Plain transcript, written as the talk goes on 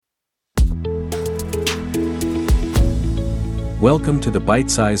Welcome to the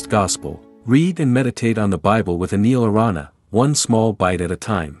Bite-Sized Gospel. Read and meditate on the Bible with Anil Arana, one small bite at a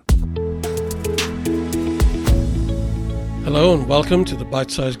time. Hello and welcome to the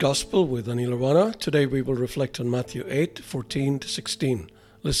Bite-Sized Gospel with Anil Arana. Today we will reflect on Matthew 8:14-16.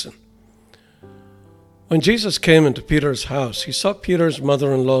 Listen. When Jesus came into Peter's house, he saw Peter's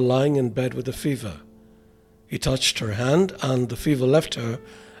mother-in-law lying in bed with a fever. He touched her hand, and the fever left her,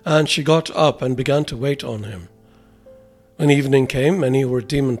 and she got up and began to wait on him. When evening came, many who were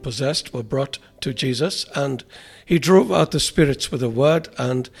demon-possessed were brought to Jesus, and he drove out the spirits with a word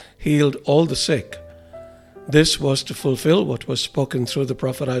and healed all the sick. This was to fulfill what was spoken through the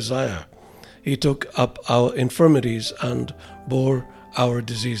prophet Isaiah. He took up our infirmities and bore our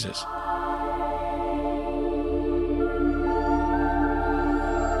diseases.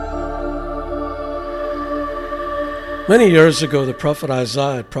 Many years ago, the prophet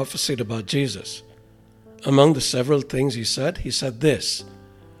Isaiah had prophesied about Jesus. Among the several things he said this: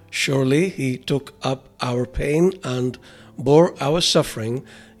 "Surely he took up our pain and bore our suffering,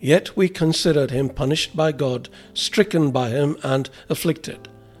 yet we considered him punished by God, stricken by him and afflicted.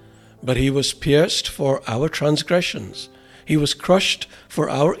 But he was pierced for our transgressions, he was crushed for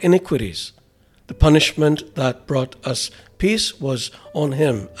our iniquities. The punishment that brought us peace was on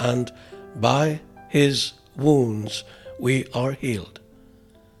him, and by his wounds we are healed."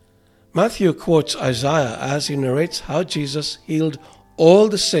 Matthew quotes Isaiah as he narrates how Jesus healed all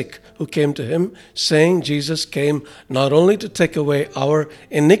the sick who came to him, saying Jesus came not only to take away our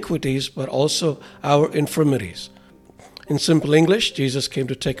iniquities, but also our infirmities. In simple English, Jesus came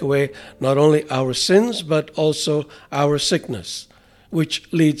to take away not only our sins, but also our sickness,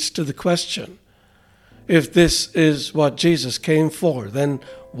 which leads to the question: if this is what Jesus came for, then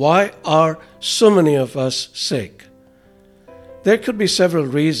why are so many of us sick? There could be several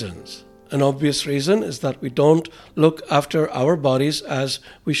reasons. An obvious reason is that we don't look after our bodies as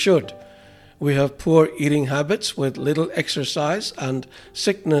we should. We have poor eating habits with little exercise, and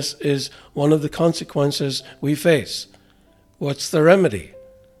sickness is one of the consequences we face. What's the remedy?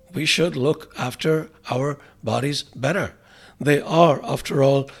 We should look after our bodies better. They are, after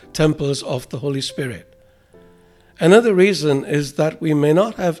all, temples of the Holy Spirit. Another reason is that we may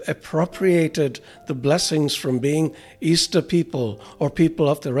not have appropriated the blessings from being Easter people or people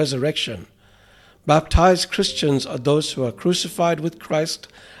of the resurrection. Baptized Christians are those who are crucified with Christ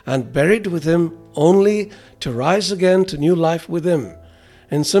and buried with him only to rise again to new life with him.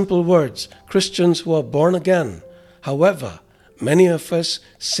 In simple words, Christians who are born again. However, many of us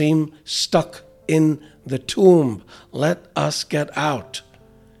seem stuck in the tomb. Let us get out.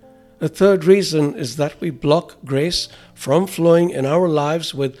 The third reason is that we block grace from flowing in our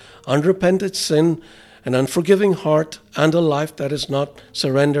lives with unrepented sin, an unforgiving heart, and a life that is not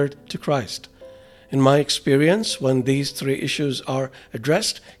surrendered to Christ. In my experience, when these three issues are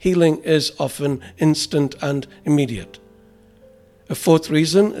addressed, healing is often instant and immediate. A fourth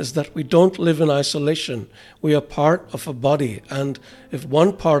reason is that we don't live in isolation. We are part of a body, and if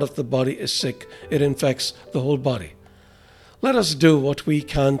one part of the body is sick, it infects the whole body. Let us do what we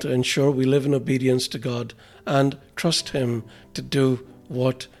can to ensure we live in obedience to God and trust him to do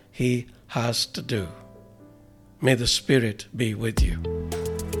what he has to do. May the Spirit be with you.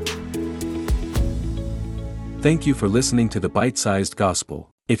 Thank you for listening to the Bite-Sized Gospel.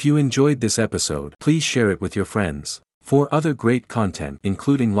 If you enjoyed this episode, please share it with your friends. For other great content,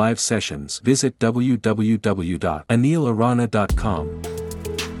 including live sessions, visit www.anilarana.com.